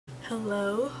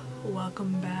Hello,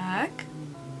 welcome back.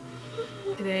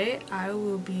 Today I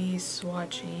will be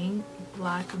swatching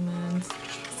Black Moon's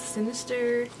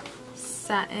Sinister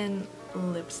Satin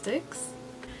lipsticks.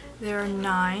 There are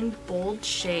 9 bold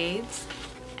shades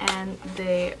and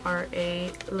they are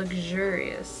a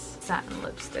luxurious satin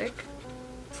lipstick.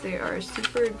 They are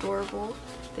super adorable.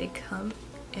 They come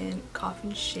in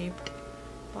coffin shaped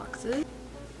boxes.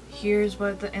 Here's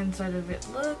what the inside of it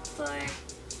looks like.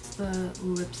 The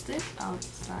lipstick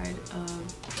outside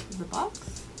of the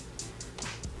box.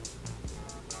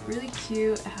 Really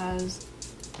cute. It has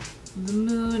the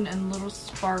moon and little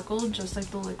sparkle just like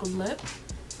the liquid lip,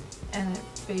 and it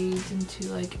fades into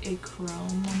like a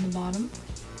chrome on the bottom.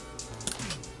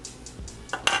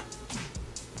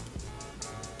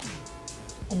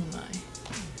 Oh my,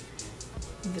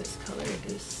 this color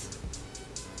is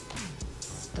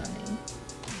stunning.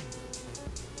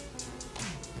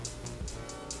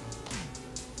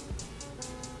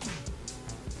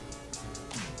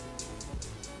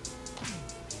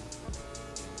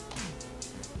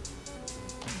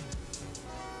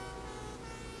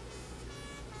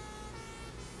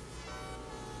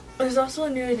 There's also a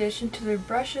new addition to their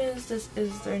brushes. This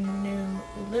is their new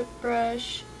lip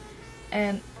brush,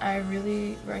 and I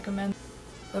really recommend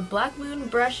the Black Moon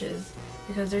brushes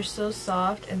because they're so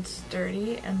soft and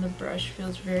sturdy, and the brush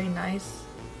feels very nice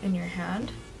in your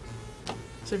hand.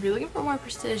 So if you're looking for more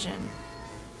precision,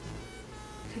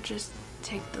 you could just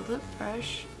take the lip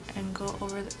brush and go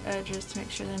over the edges to make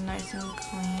sure they're nice and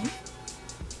clean.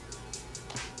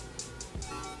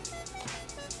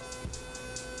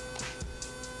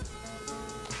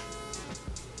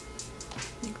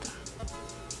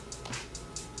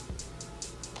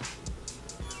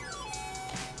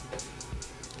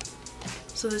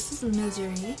 So this is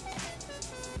Misery.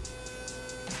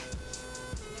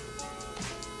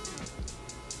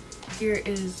 Here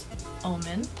is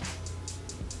Omen.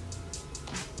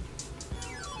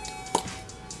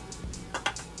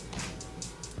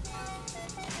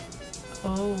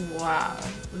 Oh wow,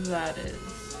 that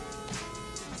is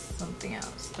something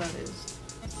else. That is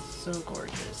so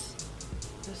gorgeous.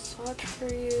 The swatch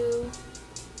for you.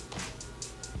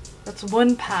 That's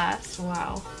one pass,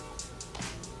 wow.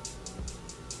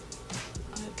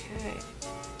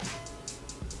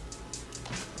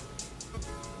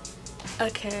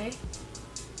 Okay.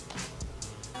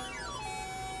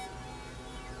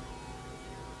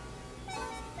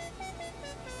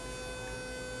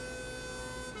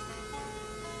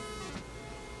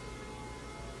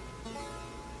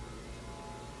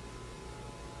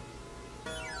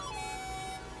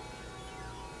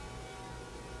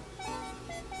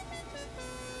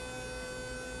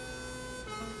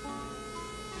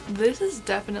 This is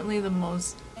definitely the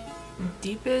most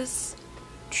deepest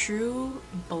true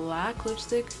black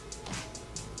lipstick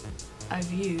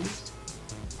I've used.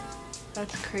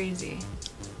 That's crazy.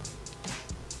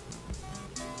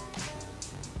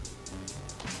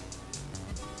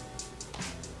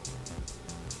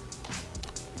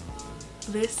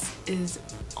 This is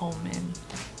Omen.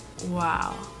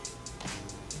 Wow.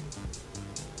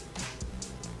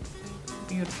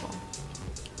 Beautiful.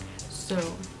 So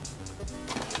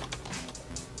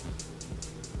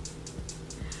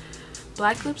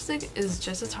black lipstick is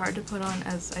just as hard to put on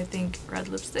as I think red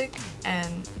lipstick,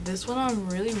 and this went on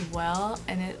really well,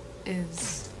 and it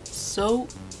is so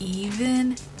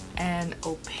even and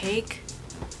opaque.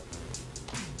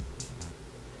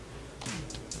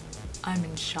 I'm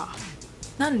in shock.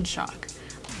 Not in shock.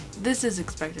 This is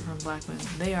expected from Black Moon.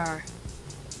 They are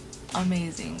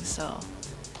amazing, so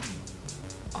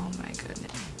oh my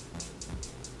goodness.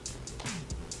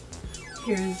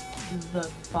 Here's the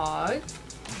fog.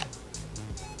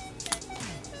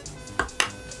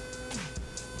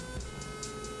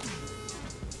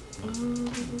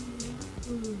 Ooh.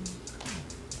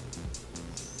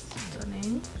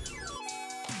 Stunning.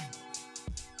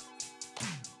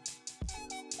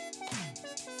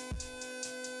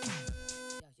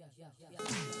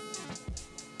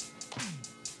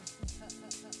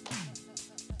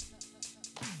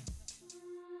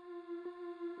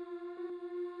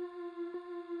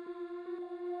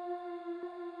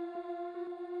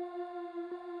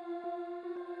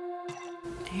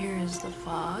 Here is the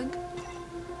fog.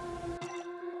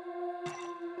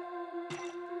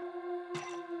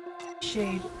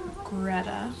 Shade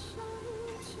Greta.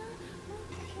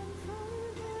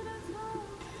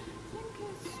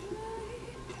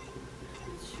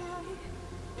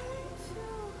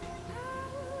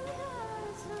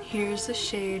 Here's the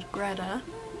shade Greta,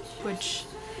 which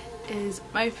is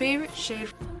my favorite shade.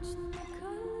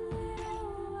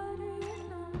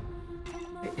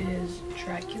 It is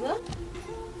Dracula.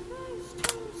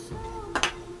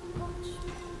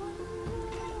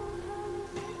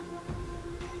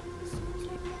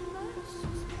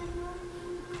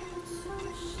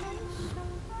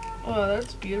 Oh,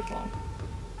 that's beautiful.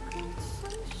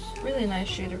 Really nice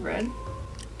shade of red.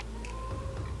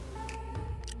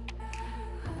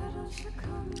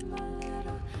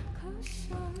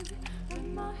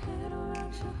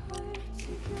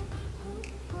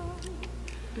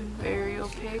 Very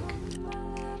opaque.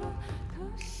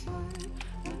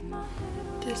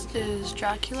 This is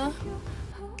Dracula.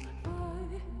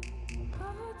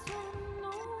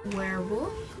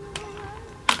 Werewolf.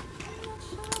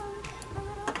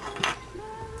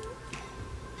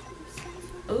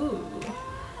 Ooh,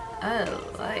 I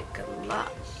like a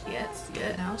lot. Yes,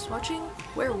 yeah. Now swatching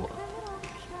Werewolf.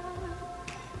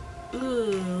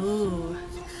 Ooh,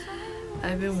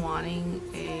 I've been wanting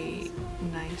a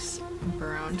nice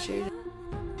brown shade.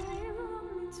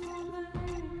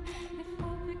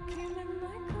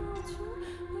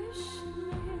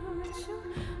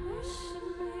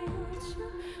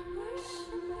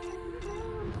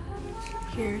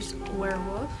 Here's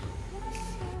Werewolf.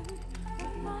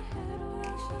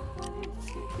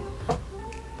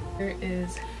 Here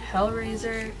is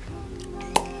Hellraiser.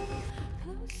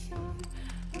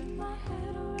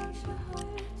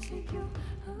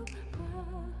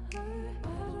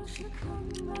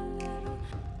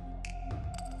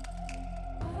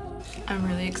 I'm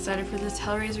really excited for this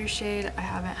Hellraiser shade. I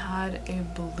haven't had a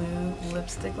blue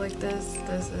lipstick like this.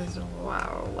 This is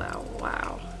wow, wow,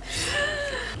 wow.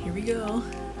 Here we go.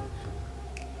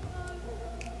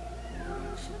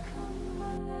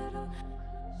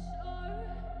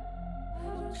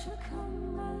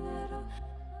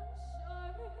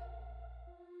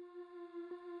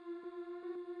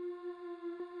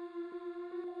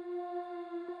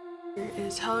 Here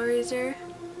is Hellraiser.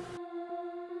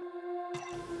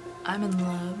 I'm in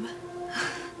love.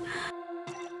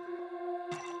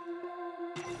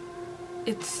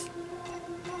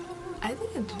 I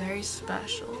think it's very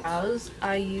special. Brows,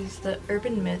 I use the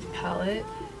Urban Myth palette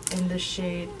in the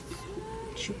shade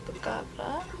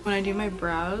Chupacabra. When I do my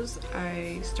brows,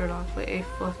 I start off with a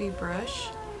fluffy brush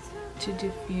to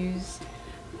diffuse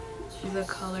the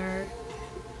color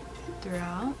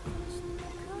throughout.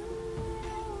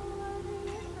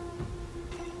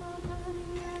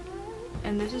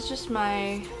 And this is just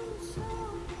my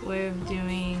way of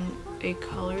doing a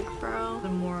colored brow, the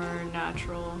more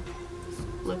natural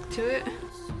look to it.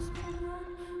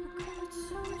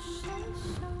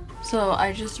 So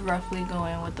I just roughly go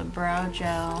in with the brow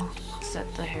gel,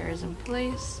 set the hairs in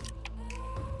place.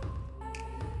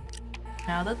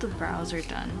 Now that the brows are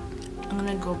done, I'm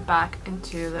gonna go back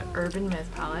into the Urban Myth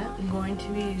palette. I'm going to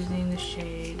be using the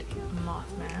shade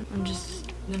Mothman. I'm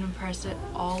just gonna press it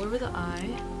all over the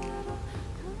eye.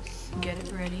 Get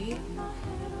it ready,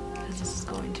 because this is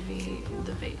going to be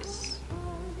the base.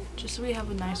 Just so we have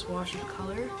a nice wash of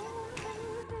color.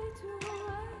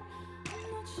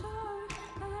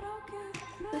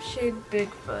 The shade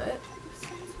Bigfoot.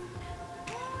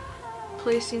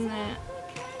 Placing it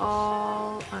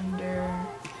all under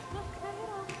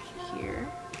here.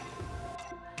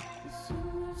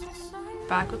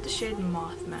 Back with the shade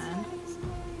Mothman.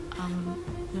 I'm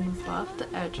gonna buff the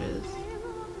edges.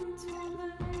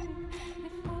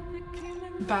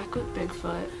 Back with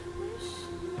Bigfoot.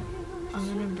 I'm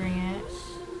gonna bring it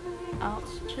out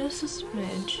just a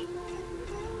smidge.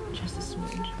 Just a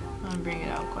smidge. I'm gonna bring it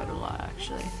out quite a lot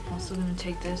actually. I'm also gonna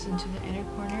take this into the inner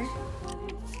corner.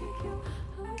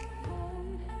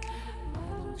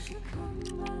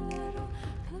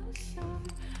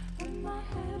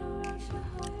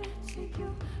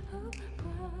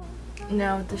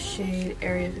 Now with the shade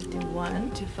Area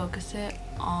 51 to focus it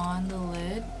on the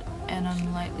lid, and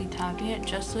I'm lightly tapping it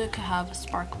just so it could have a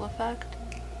sparkle effect.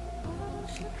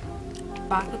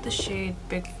 Back with the shade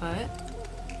Bigfoot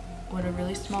with a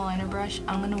really small liner brush,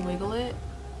 I'm gonna wiggle it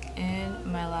in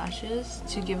my lashes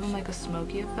to give them like a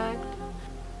smoky effect.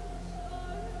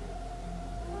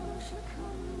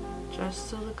 Just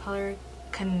so the color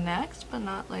connects, but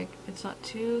not like, it's not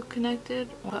too connected.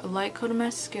 But a light coat of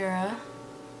mascara.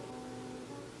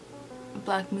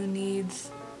 Black Moon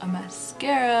needs a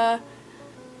mascara.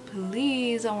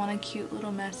 Please, I want a cute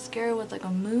little mascara with like a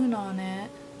moon on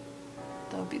it.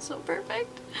 That would be so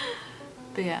perfect.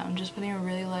 But yeah, I'm just putting a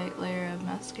really light layer of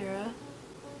mascara.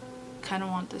 Kind of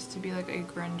want this to be like a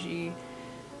grungy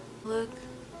look.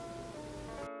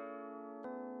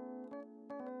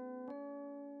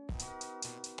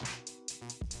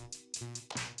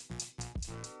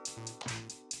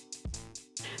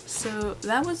 So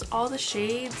that was all the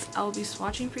shades I'll be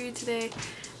swatching for you today.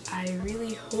 I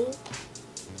really hope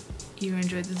you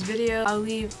enjoyed this video. I'll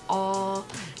leave all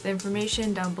the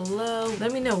information down below.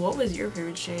 Let me know what was your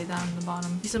favorite shade down in the bottom.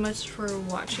 Thank you so much for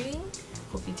watching.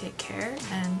 Hope you take care,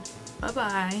 and bye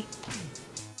bye.